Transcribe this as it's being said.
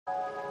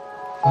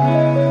Hi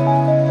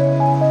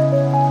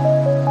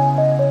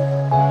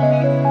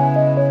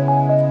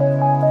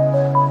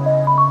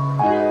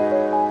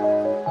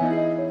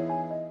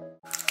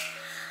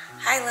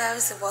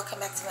loves, welcome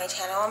back to my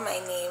channel.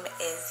 My name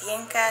is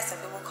Yinka. Some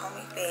people call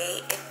me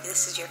Faye. If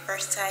this is your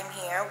first time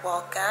here,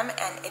 welcome.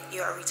 And if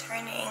you're a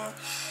returning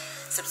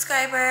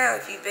subscriber, or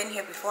if you've been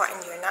here before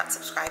and you're not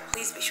subscribed,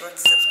 please be sure to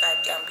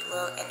subscribe down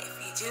below. And if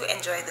you do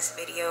enjoy this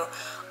video,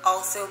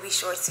 also be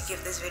sure to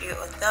give this video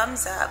a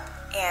thumbs up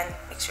and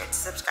make sure to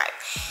subscribe.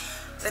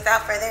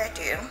 Without further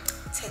ado,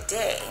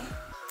 today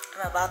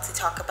I'm about to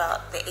talk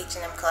about the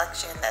H&M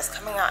collection that's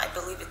coming out. I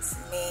believe it's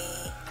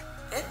May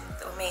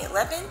 5th or May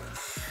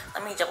 11th.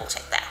 Let me double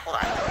check that, hold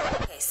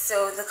on. Okay,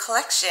 so the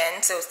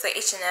collection, so it's the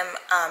H&M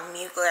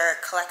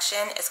Mugler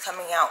collection, is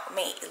coming out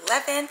May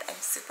 11th. I'm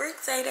super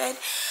excited.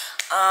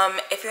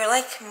 If you're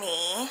like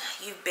me,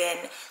 you've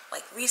been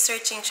like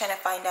researching, trying to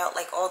find out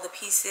like all the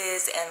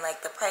pieces and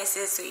like the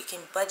prices so you can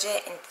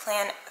budget and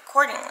plan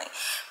accordingly.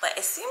 But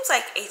it seems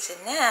like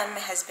H&M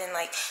has been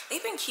like,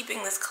 they've been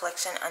keeping this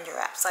collection under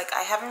wraps. Like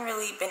I haven't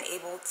really been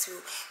able to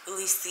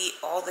really see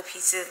all the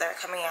pieces that are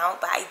coming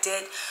out, but I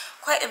did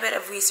quite a bit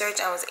of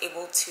research. I was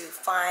able to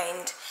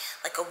find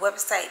like a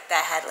website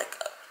that had like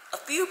a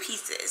few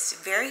pieces,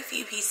 very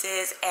few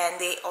pieces, and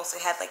they also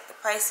had like the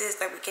prices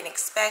that we can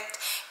expect.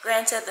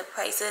 Granted, the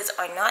prices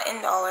are not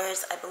in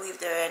dollars. I believe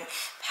they're in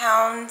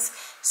pounds,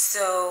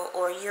 so,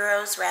 or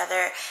euros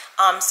rather.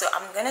 So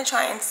I'm gonna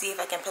try and see if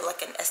I can put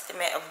like an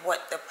estimate of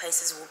what the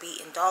prices will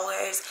be in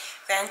dollars.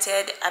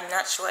 Granted, I'm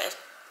not sure if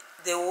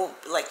they will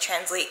like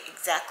translate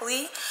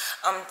exactly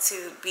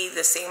to be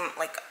the same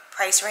like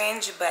price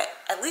range, but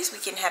at least we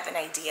can have an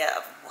idea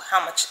of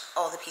how much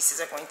all the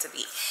pieces are going to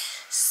be.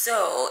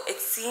 So it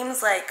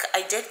seems like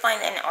I did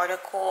find an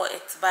article.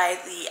 It's by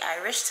the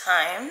Irish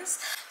Times.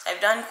 So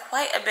I've done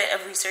quite a bit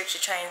of research to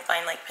try and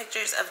find like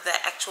pictures of the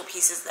actual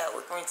pieces that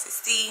we're going to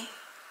see.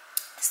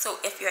 So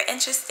if you're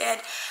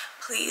interested,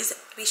 please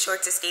be sure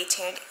to stay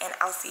tuned and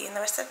I'll see you in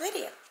the rest of the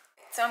video.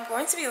 So I'm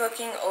going to be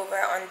looking over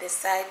on this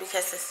side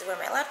because this is where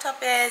my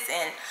laptop is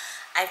and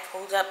I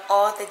pulled up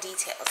all the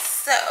details.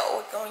 So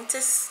we're going to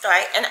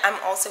start, and I'm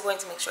also going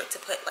to make sure to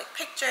put like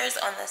pictures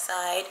on the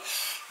side.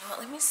 You know what,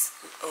 let me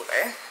scoot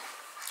over.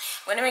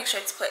 I'm going to make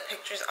sure to put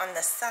pictures on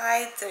the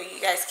side so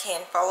you guys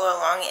can follow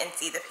along and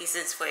see the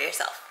pieces for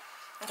yourself.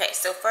 Okay,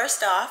 so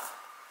first off,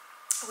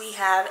 we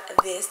have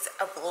this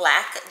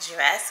black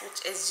dress,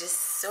 which is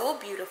just so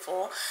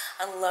beautiful.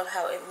 I love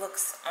how it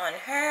looks on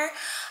her.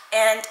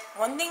 And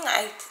one thing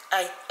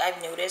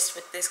I've noticed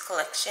with this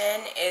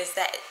collection is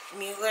that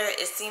Mugler,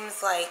 it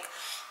seems like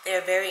they're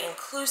very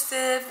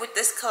inclusive with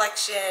this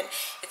collection.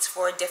 It's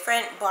for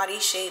different body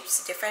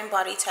shapes, different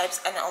body types,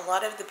 and a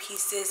lot of the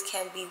pieces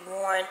can be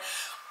worn,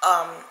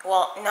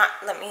 well,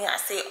 let me not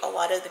say a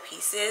lot of the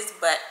pieces,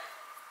 but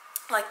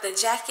like the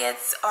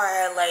jackets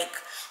are like,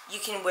 you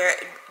can wear,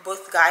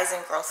 both guys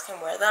and girls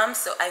can wear them.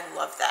 So I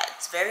love that.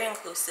 It's very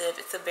inclusive.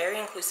 It's a very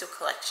inclusive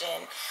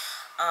collection.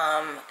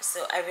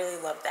 So I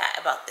really love that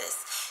about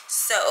this.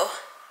 So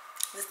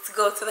let's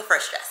go to the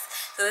first dress.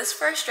 So this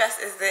first dress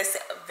is this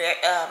very,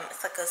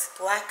 it's like a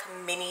black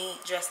mini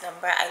dress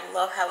number. I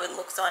love how it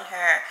looks on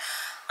her.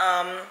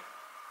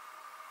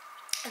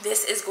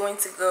 This is going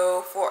to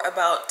go for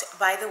about,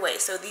 by the way,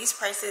 so these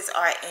prices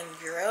are in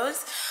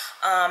euros.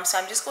 So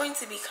I'm just going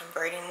to be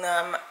converting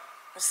them.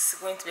 This is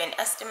going to be an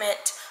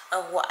estimate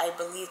of what I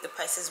believe the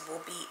prices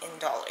will be in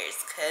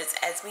dollars, because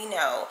as we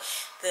know,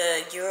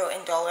 the euro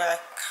and dollar are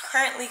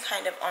currently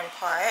kind of on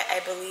par.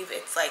 I believe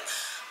it's like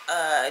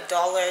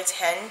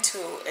 $1.10 to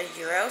a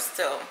euro,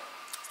 so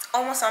it's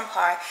almost on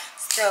par.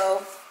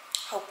 So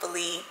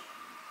hopefully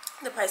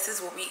the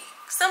prices will be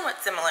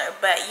somewhat similar,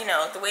 but you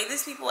know, the way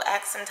these people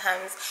act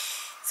sometimes,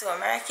 so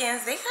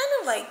Americans, they kind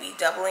of like be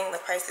doubling the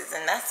prices,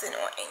 and that's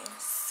annoying.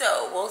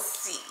 So we'll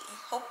see.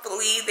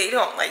 Hopefully they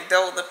don't like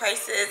double the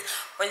prices,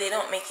 or they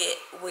don't make it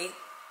way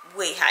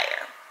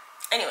higher.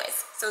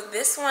 Anyways, so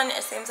this one,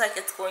 it seems like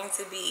it's going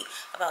to be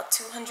about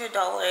 $200,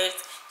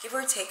 give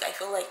or take. I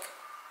feel like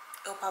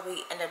it'll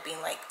probably end up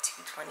being like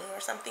 $220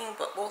 or something,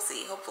 but we'll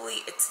see.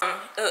 Hopefully it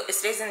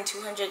stays in the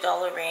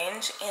 $200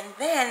 range. And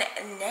then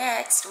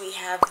next we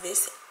have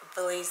this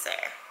blazer,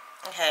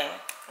 okay,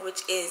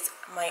 which is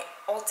my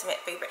ultimate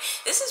favorite.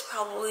 This is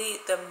probably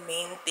the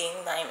main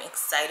thing that I'm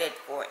excited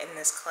for in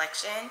this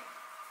collection.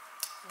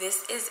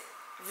 This is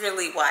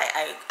really why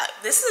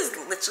this is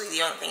literally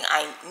the only thing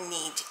I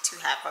need to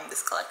have from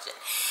this collection.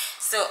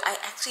 So I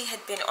actually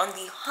had been on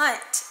the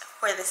hunt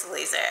for this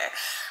blazer.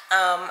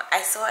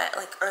 I saw it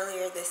like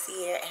earlier this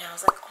year and I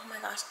was like, oh my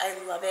gosh, I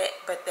love it.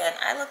 But then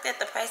I looked at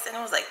the price and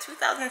it was like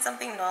 $2,000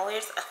 something.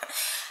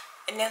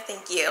 No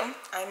thank you,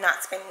 I'm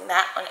not spending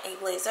that on a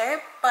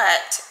blazer.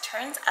 But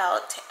turns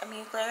out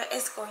Mugler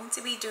is going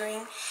to be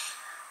doing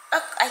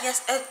I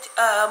guess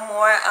a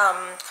more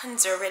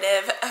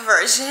conservative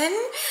version,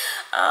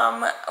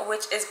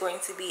 which is going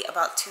to be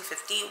about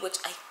 $250, which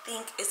I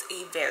think is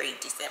a very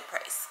decent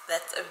price.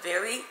 That's a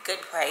very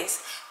good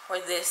price for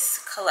this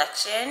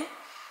collection.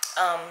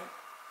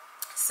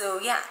 So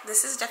yeah,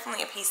 this is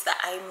definitely a piece that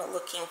I'm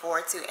looking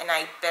forward to, and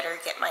I better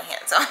get my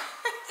hands on.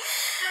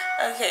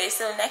 Okay,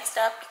 so next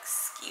up,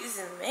 excuse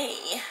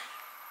me,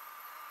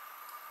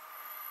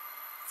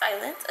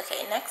 silence.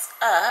 Okay, next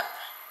up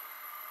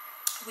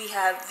we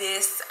have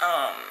this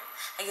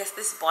I guess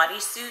this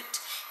bodysuit,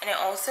 and it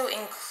also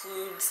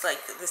includes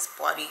like this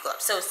body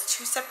glove. So it's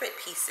two separate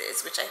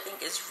pieces, which I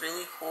think is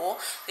really cool.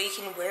 So you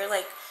can wear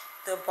like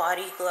the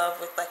body glove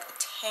with like a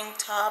tank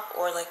top,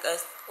 or like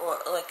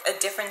a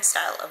different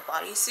style of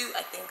bodysuit.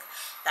 I think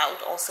that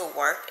would also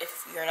work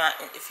if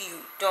you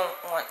don't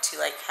want to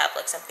like have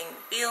like something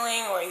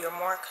revealing, or you're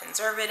more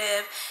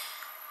conservative.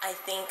 I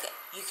think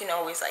you can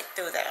always like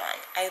throw that on.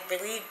 I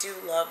really do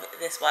love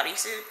this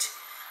bodysuit.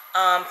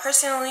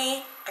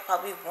 Personally, I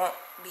probably won't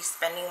be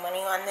spending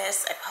money on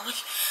this. I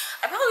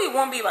probably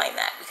won't be buying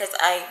that, because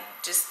I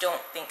just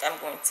don't think I'm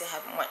going to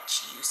have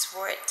much use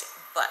for it.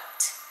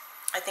 But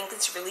I think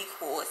it's really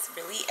cool. It's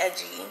really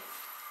edgy.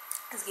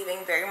 It's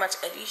giving very much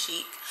edgy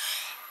chic.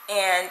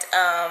 And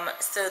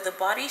so the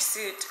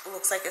bodysuit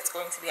looks like it's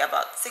going to be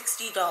about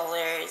 $60.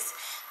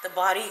 The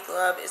body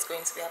glove is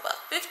going to be about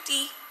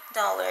 $50.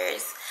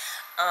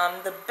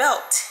 The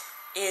belt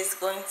is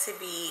going to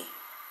be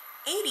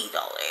 $80,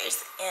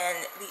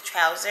 and the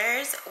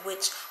trousers,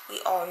 which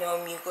we all know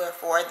Mugler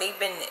for, they've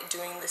been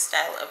doing this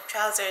style of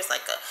trousers,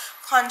 like a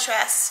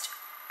contrast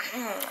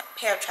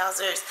pair of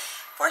trousers,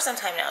 for some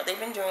time now. They've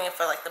been doing it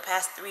for like the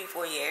past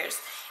 3-4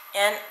 years,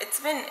 and it's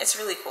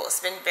really cool.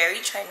 It's been very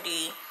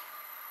trendy.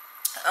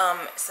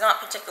 It's not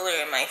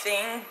particularly my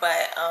thing,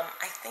 but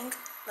I think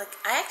like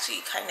I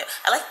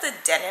like the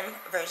denim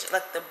version,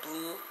 like the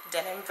blue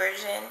denim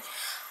version.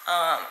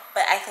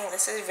 But I think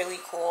this is really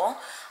cool.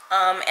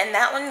 And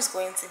that one is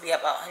going to be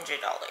about $100.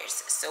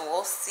 So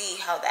we'll see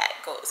how that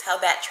goes, how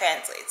that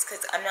translates,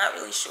 because I'm not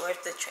really sure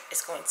if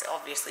it's going to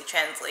obviously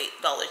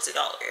translate dollar to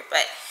dollar,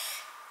 but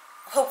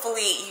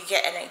hopefully you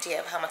get an idea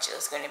of how much it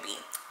was going to be.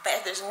 But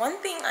if there's one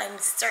thing I'm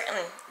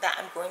certain that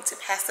I'm going to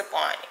pass up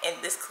on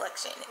in this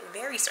collection,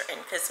 very certain,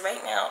 because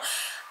right now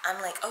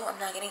I'm like, oh, I'm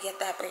not going to get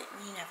that, but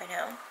you never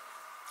know.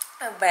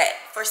 But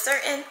for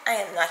certain, I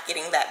am not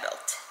getting that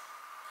belt.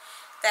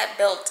 That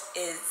belt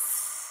is,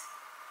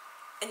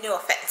 no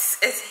offense,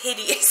 it's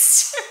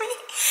hideous to me.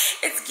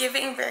 It's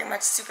giving very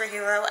much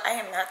superhero. I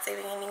am not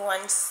saving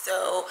anyone,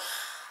 so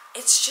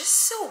it's just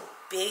so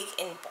big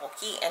and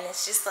bulky, and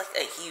it's just like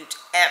a huge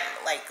M.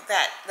 Like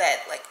that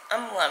like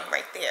emblem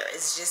right there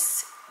is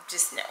just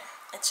no.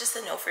 It's just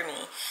a no for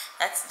me.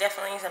 That's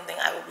definitely something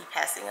I will be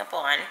passing up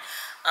on.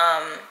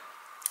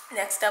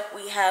 Next up,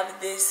 we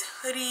have this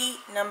hoodie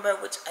number,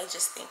 which I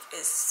just think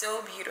is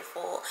so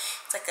beautiful.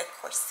 It's like a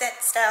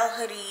corset style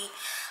hoodie.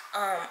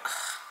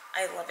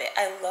 I love it.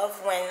 I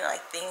love when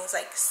like things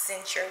like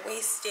cinch your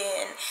waist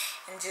in,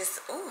 and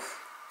just, ooh,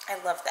 I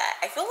love that.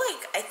 I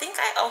think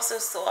I also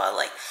saw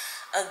like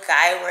a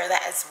guy wear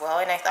that as well,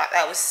 and I thought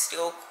that was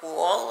still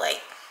cool.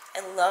 Like,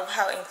 I love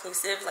how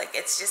inclusive, like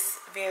it's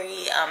just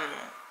very,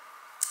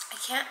 I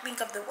can't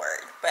think of the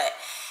word, but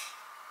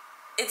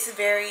it's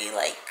very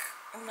like,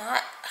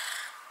 not,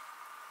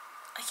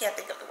 I can't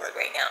think of the word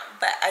right now,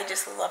 but I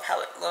just love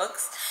how it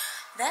looks.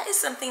 That is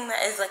something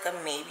that is like a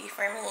maybe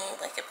for me,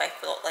 like if I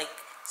felt like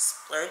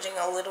splurging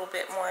a little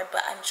bit more,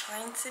 but I'm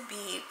trying to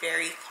be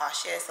very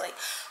cautious like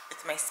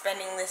with my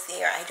spending this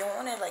year. I don't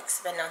want to like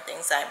spend on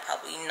things that I'm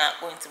probably not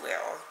going to wear,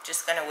 or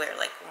just gonna wear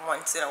like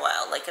once in a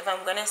while. Like if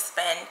I'm gonna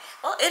spend,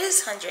 well, it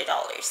is $100,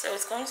 so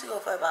it's going to go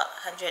for about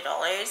 $100,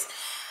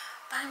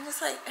 but I'm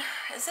just like,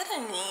 is it a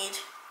need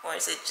or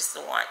is it just a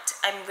want?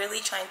 I'm really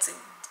trying to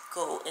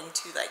go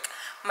into like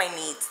my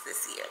needs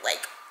this year.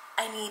 Like,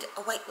 I need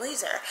a white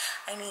blazer,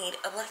 I need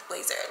a black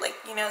blazer, like,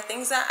 you know,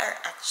 things that are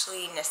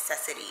actually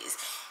necessities.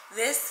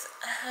 This,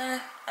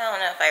 I don't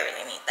know if I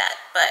really need that,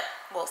 but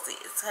we'll see.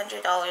 It's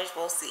 $100,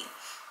 we'll see.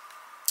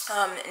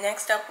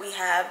 Next up, we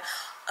have,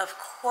 of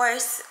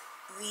course,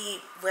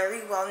 the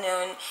very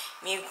well-known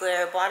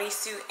Mugler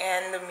bodysuit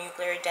and the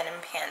Mugler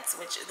denim pants,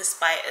 which is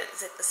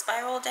it the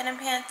spiral denim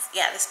pants?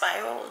 Yeah, the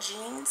spiral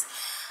jeans.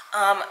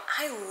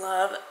 I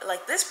love,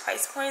 like, this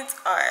price points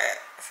are,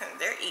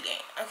 they're eating,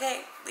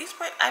 okay?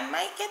 I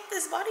might get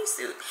this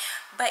bodysuit,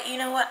 but you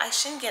know what? I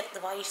shouldn't get the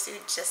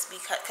bodysuit just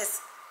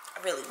because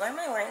really, why am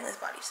I wearing this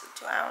bodysuit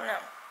to? I don't know,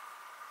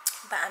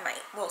 but I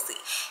might. We'll see.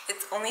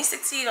 It's only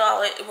 $60.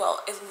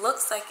 Well, it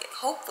looks like it,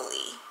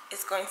 hopefully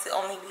it's going to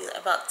only be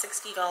about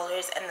 $60,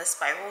 and the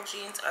spiral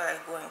jeans are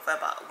going for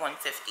about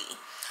 $150,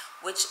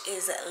 which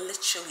is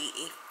literally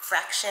a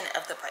fraction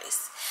of the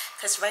price.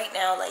 Because right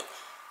now, like,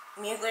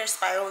 Mugler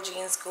spiral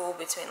jeans go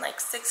between like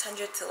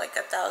 $600 to like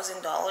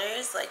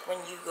 $1,000, like when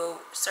you go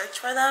search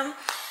for them.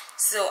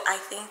 So I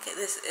think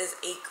this is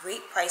a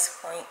great price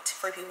point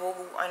for people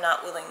who are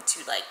not willing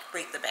to like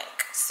break the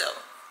bank. So,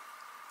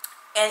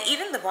 and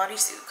even the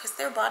bodysuit, because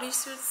their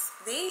bodysuits,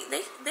 they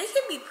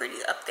can be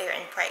pretty up there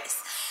in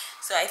price.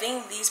 So I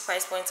think these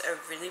price points are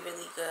really,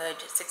 really good.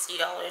 $60,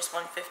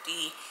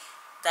 $150,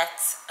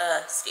 that's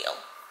a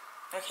steal.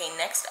 Okay,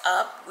 next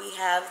up we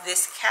have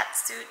this cat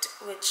suit,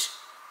 which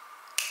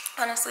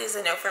honestly is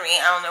a no for me.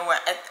 I don't know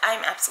what,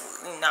 I'm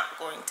absolutely not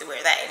going to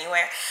wear that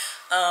anywhere.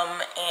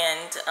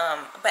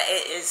 But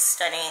it is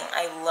stunning.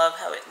 I love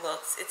how it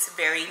looks. It's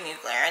very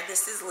Mugler.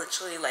 This is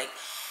literally like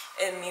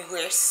a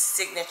Mugler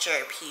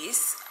signature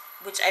piece,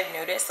 which I've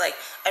noticed. Like,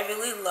 I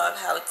really love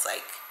how it's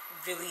like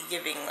really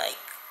giving, like,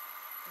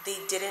 they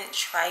didn't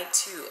try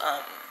to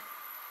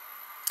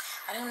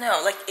I don't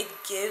know, like, it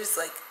gives,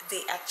 like,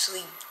 they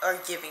actually are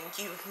giving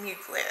you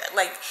Mugler.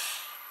 Like,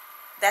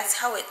 that's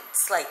how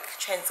it's like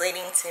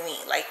translating to me.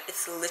 Like,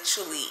 it's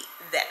literally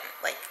them.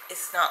 Like,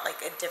 it's not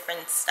like a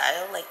different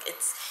style. Like,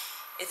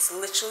 it's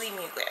literally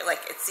Mugler.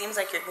 Like, it seems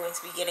like you're going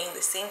to be getting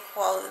the same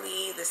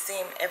quality, the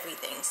same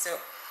everything. So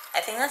I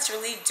think that's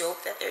really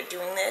dope that they're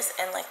doing this.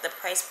 And like, the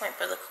price point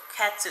for the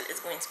catsuit is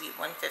going to be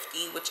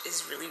 $150, which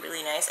is really,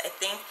 really nice. I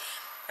think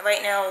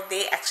right now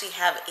they actually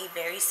have a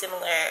very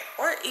similar,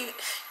 or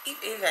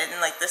even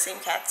like the same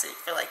catsuit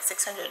for like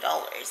 $600.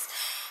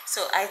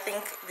 So I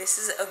think this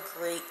is a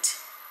great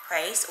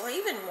price, or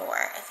even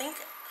more. I think,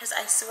 because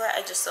I swear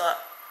I just saw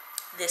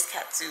this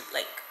catsuit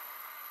like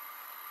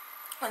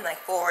on like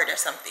Forward or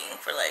something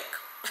for like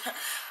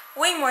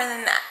way more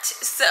than that.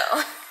 So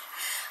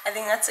I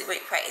think that's a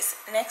great price.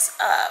 Next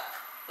up,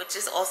 which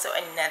is also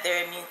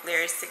another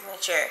Mugler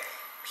signature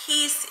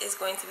piece, is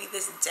going to be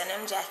this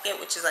denim jacket,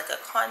 which is like a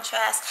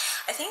contrast.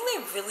 I think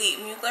they really,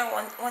 Mugler,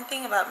 one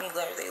thing about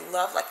Mugler, they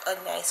love like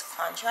a nice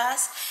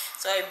contrast.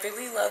 So I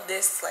really love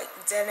this like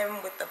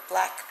denim with the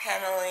black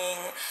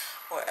paneling,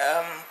 or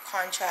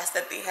contrast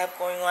that they have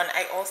going on.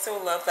 I also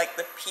love like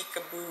the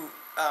peekaboo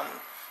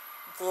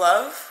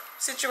glove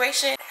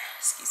situation.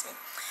 Excuse me.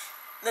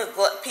 The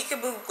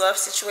peekaboo glove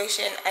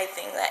situation, I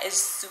think that is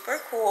super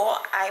cool.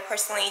 I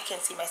personally can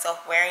see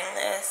myself wearing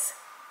this.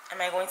 Am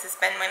I going to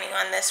spend money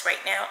on this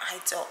right now? I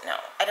don't know.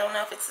 I don't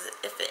know if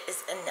it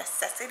is a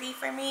necessity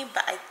for me,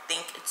 but I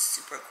think it's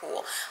super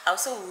cool. I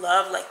also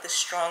love like the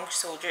strong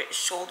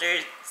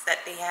shoulders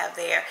that they have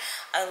there.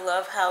 I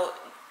love how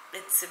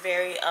it's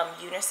very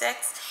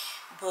unisex.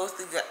 Both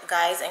the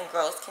guys and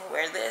girls can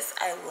wear this.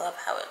 I love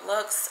how it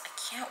looks. I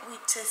can't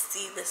wait to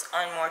see this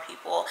on more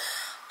people.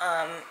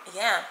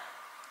 Yeah.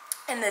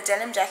 And the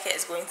denim jacket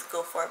is going to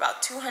go for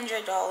about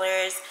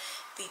 $200.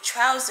 The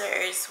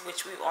trousers,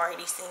 which we've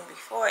already seen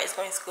before, is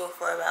going to go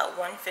for about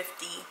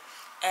 $150.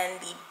 And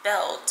the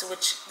belt,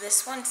 which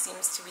this one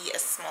seems to be a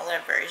smaller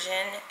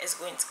version, is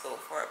going to go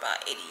for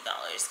about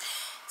 $80.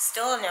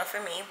 Still a no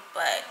for me,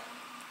 but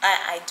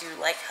I do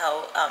like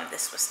how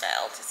this was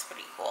styled. It's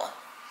pretty cool.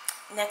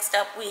 Next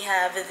up, we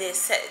have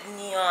this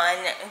neon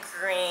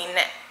green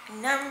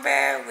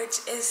number, which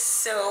is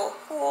so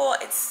cool.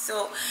 It's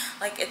so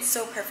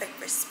perfect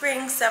for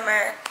spring,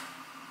 summer.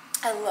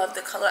 I love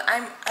the color.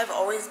 I've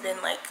always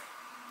been like,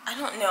 I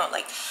don't know,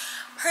 like,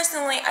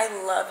 personally, I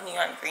love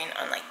neon green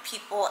on like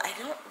people. I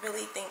don't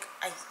really think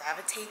I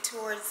gravitate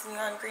towards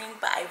neon green,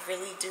 but I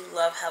really do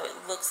love how it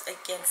looks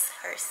against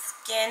her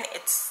skin.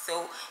 It's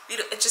so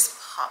beautiful. It just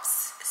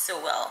pops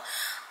so well.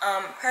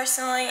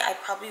 Personally, I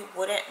probably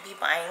wouldn't be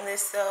buying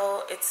this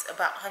though. It's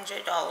about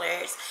 $100.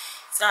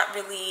 It's not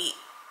really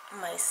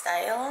my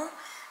style,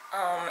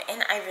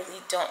 and I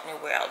really don't know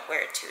where I'll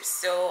wear it to.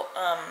 So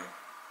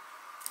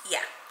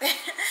yeah.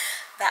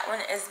 That one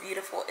is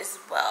beautiful as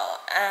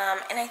well.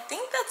 And I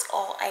think that's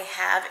all I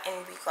have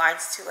in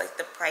regards to like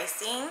the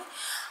pricing.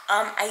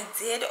 I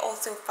did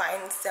also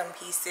find some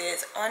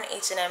pieces on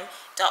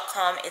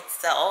H&M.com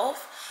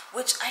itself,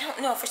 which I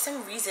don't know, for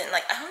some reason,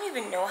 like, I don't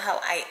even know how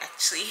I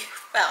actually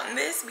found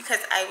this, because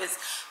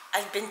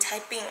I've been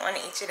typing on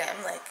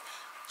H&M, like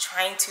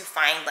trying to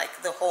find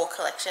like the whole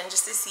collection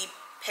just to see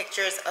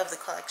pictures of the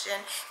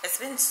collection. It's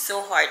been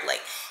so hard.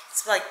 Like,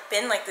 it's like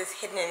been like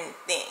this hidden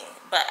thing,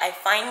 but I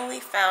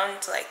finally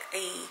found like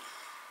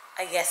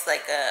I guess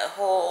like a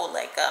whole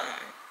like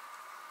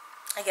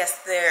I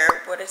guess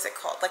what is it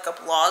called, like a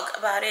blog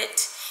about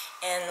it,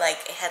 and like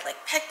it had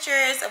like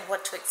pictures of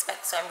what to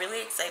expect. So I'm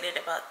really excited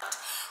about that.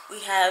 We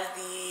have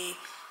the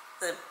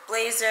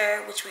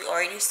blazer, which we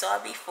already saw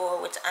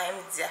before, which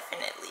I'm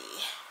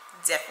definitely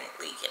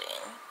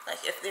getting. Like,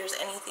 if there's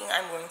anything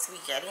I'm going to be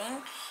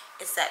getting,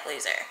 it's that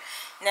blazer.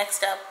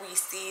 Next up, we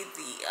see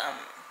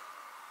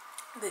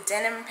the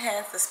denim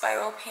pants, the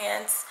spiral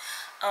pants.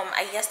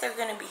 I guess they're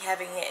going to be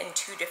having it in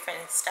 2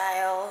 different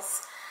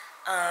styles,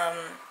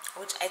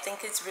 which I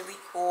think is really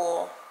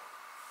cool.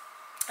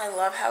 I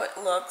love how it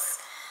looks.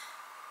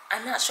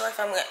 I'm not sure if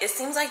I'm going to, it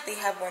seems like they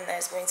have one that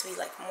is going to be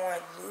like more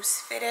loose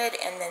fitted,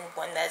 and then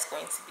one that's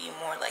going to be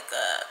more like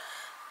a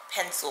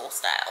pencil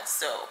style.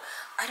 So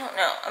I don't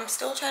know. I'm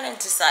still trying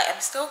to decide. I'm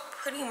still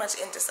pretty much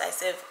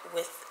indecisive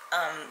with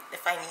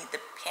if I need the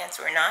pants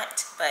or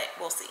not, but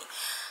we'll see.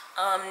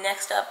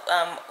 Next up,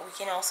 we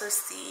can also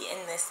see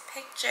in this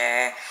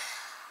picture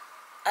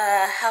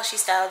how she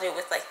styled it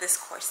with like this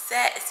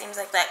corset. It seems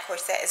like that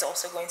corset is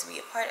also going to be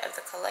a part of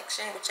the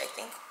collection, which I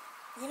think,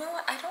 you know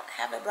what, I don't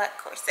have a black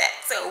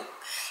corset, so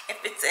if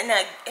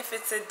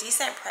it's a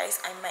decent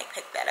price, I might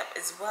pick that up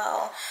as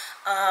well.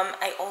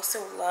 I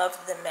also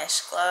love the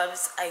mesh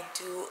gloves. I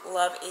do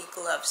love a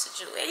glove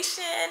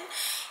situation,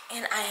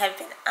 and I have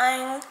been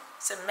eyeing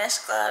some mesh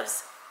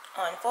gloves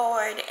on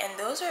forward, and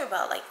those are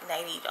about like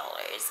 $90.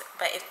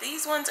 But if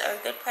these ones are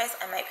a good price,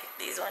 I might pick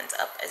these ones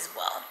up as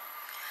well.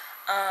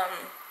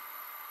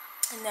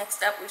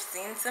 Next up, we've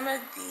seen some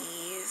of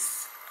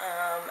these.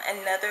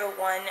 Another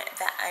one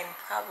that I'm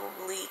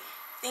probably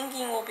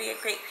thinking will be a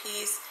great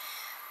piece.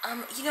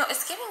 You know,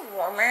 it's getting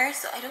warmer,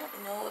 so I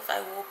don't know if I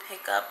will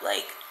pick up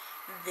like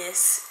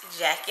this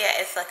jacket.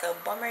 It's like a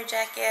bomber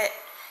jacket.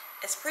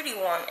 It's pretty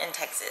warm in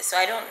Texas, so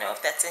I don't know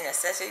if that's a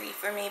necessity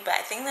for me, but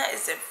I think that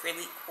is a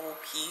really cool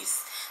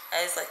piece.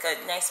 That is like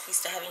a nice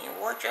piece to have in your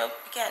wardrobe.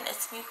 Again,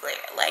 it's Mugler.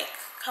 Like,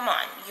 come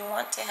on, you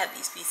want to have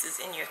these pieces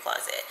in your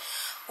closet.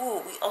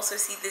 Ooh, we also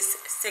see this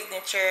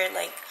signature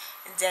like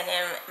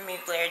denim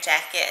Mugler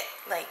jacket.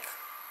 Like,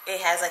 it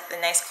has like the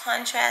nice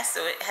contrast,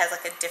 so it has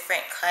like a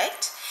different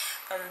cut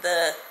from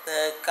the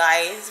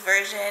guy's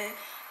version.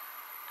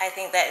 I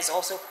think that is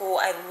also cool.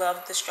 I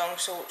love the strong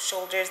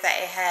shoulders that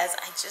it has.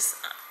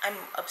 I'm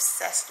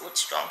obsessed with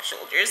strong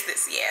shoulders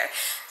this year,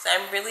 so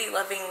I'm really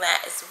loving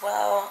that as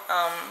well.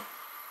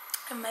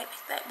 I might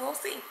pick that. We'll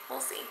see.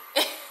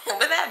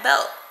 But that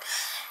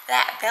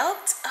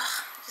belt,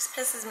 ugh, just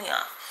pisses me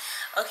off.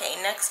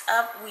 Okay, next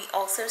up, we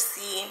also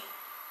see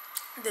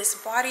this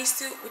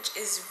bodysuit, which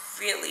is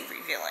really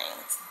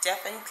revealing. It's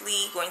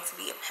definitely going to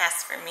be a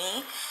pass for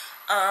me,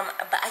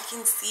 but I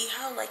can see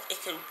how like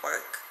it could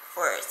work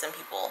for some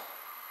people.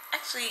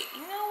 Actually,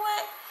 you know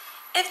what?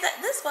 If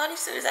this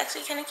bodysuit is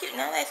actually kind of cute.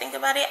 Now that I think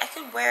about it, I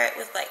could wear it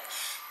with like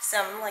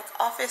some like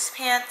office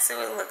pants,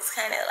 so it looks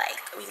kind of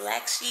like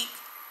relaxed chic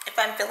if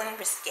I'm feeling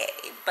risque.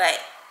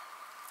 But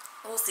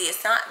we'll see.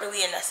 It's not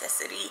really a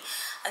necessity.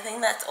 I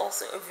think that's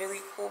also a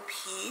really cool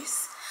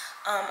piece.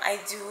 I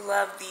do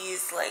love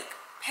these like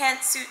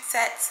pantsuit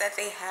sets that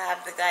they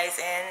have the guys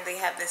in. They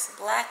have this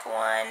black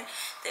one.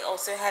 They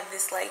also have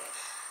this like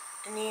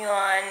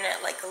neon,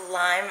 like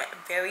lime,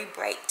 very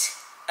bright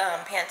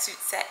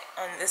pantsuit set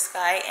on this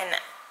guy, and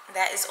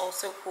that is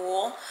also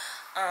cool.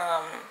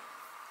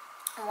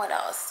 What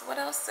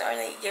else are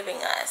they giving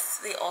us?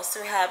 They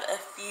also have a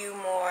few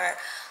more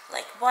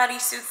like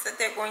bodysuits that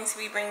they're going to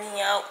be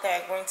bringing out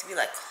that are going to be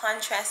like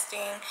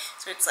contrasting,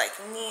 so it's like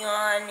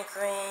neon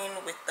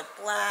green with the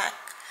black,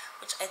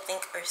 which I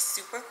think are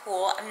super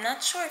cool. I'm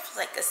not sure if it's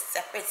like a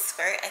separate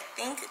skirt. I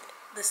think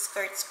the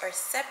skirts are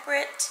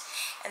separate,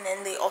 and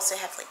then they also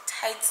have like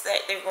tights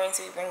that they're going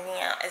to be bringing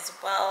out as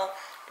well,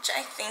 which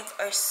I think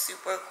are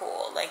super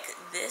cool. Like,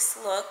 this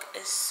look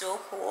is so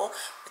cool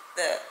with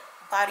the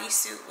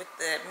bodysuit with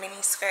the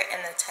mini skirt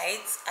and the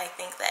tights. I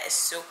think that is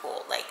so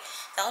cool. Like,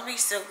 that would be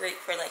so great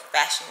for like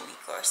fashion week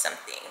or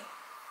something.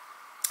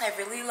 I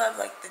really love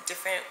like the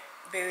different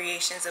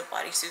variations of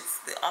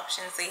bodysuits, the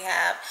options they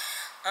have.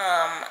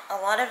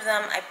 A lot of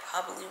them I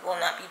probably will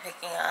not be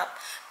picking up,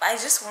 but I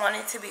just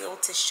wanted to be able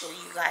to show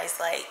you guys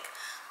like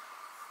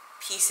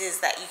pieces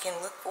that you can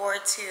look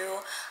forward to.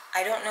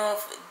 I don't know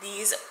if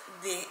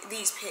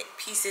these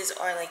pieces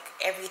are like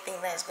everything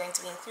that is going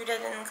to be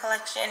included in the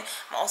collection.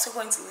 I'm also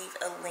going to leave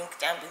a link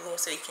down below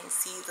so you can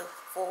see the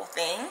full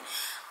thing,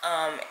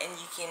 and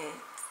you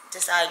can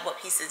decide what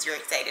pieces you're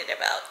excited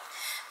about.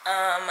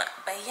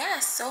 But yeah,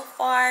 so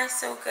far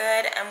so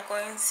good. I'm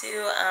going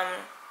to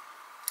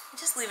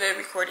just leave a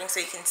recording so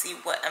you can see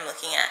what I'm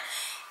looking at.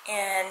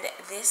 And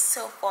this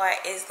so far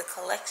is the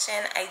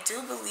collection. I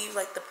do believe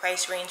like the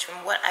price range,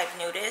 from what I've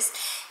noticed,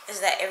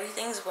 is that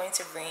everything's going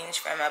to range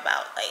from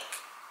about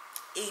like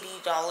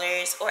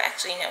 $80, or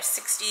actually no,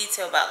 $60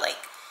 to about like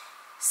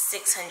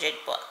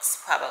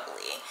 $600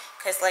 probably,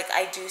 because like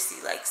I do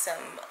see like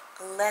some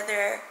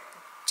leather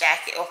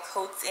jacket or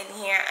coats in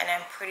here, and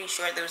I'm pretty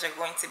sure those are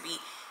going to be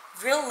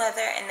real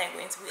leather, and they're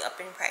going to be up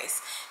in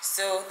price.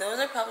 So those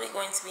are probably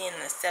going to be in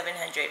the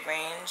 $700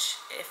 range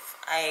if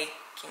I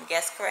can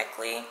guess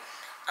correctly,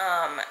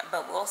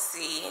 but we'll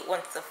see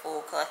once the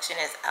full collection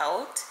is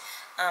out.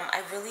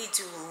 I really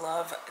do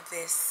love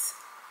this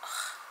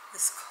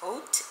this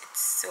coat. It's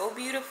so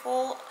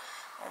beautiful.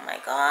 Oh my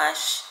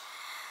gosh,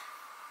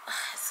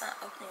 it's not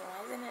opening.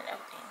 Why isn't it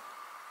opening?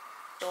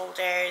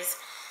 Shoulders,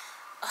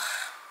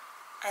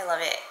 I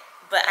love it.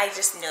 But I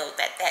just know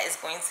that that is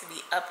going to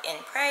be up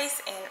in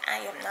price, and I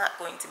am not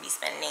going to be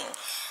spending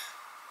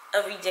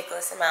a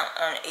ridiculous amount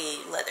on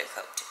a leather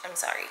coat. I'm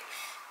sorry.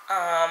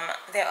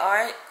 There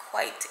are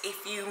quite a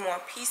few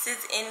more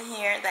pieces in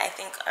here that I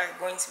think are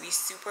going to be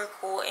super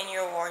cool in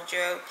your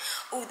wardrobe.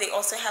 Oh, they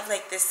also have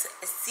like this,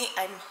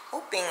 I'm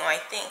hoping, or I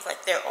think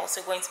like they're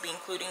also going to be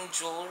including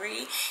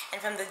jewelry,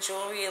 and from the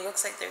jewelry it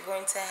looks like they're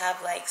going to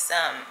have like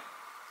some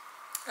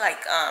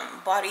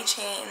body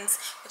chains,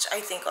 which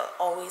I think are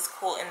always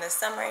cool in the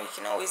summer. You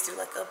can always do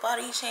like a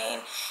body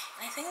chain,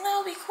 and I think that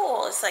would be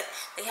cool. It's like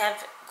they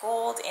have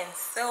gold and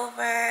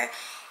silver,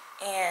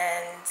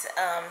 and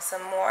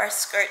some more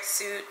skirt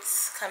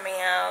suits coming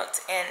out,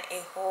 and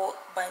a whole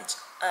bunch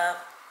of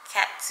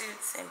cat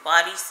suits and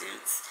body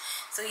suits.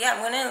 So yeah,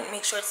 I'm gonna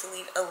make sure to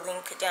leave a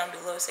link down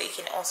below so you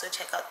can also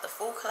check out the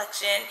full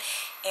collection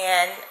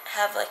and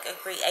have like a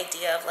great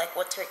idea of like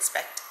what to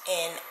expect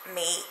in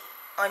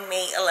on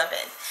May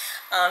 11th.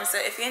 So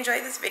if you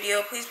enjoyed this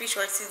video, please be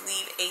sure to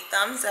leave a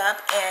thumbs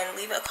up and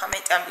leave a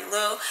comment down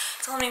below.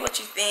 Tell me what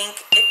you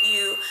think. If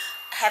you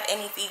have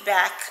any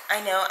feedback,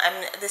 I know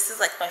this is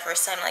like my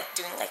first time like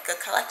doing like a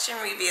collection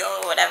reveal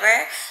or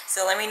whatever.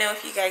 So let me know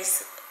if you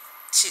guys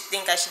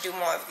think I should do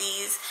more of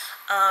these.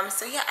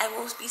 So yeah, I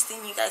will be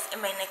seeing you guys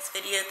in my next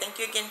video. Thank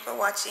you again for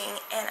watching,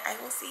 and I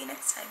will see you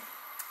next time.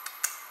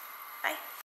 Bye.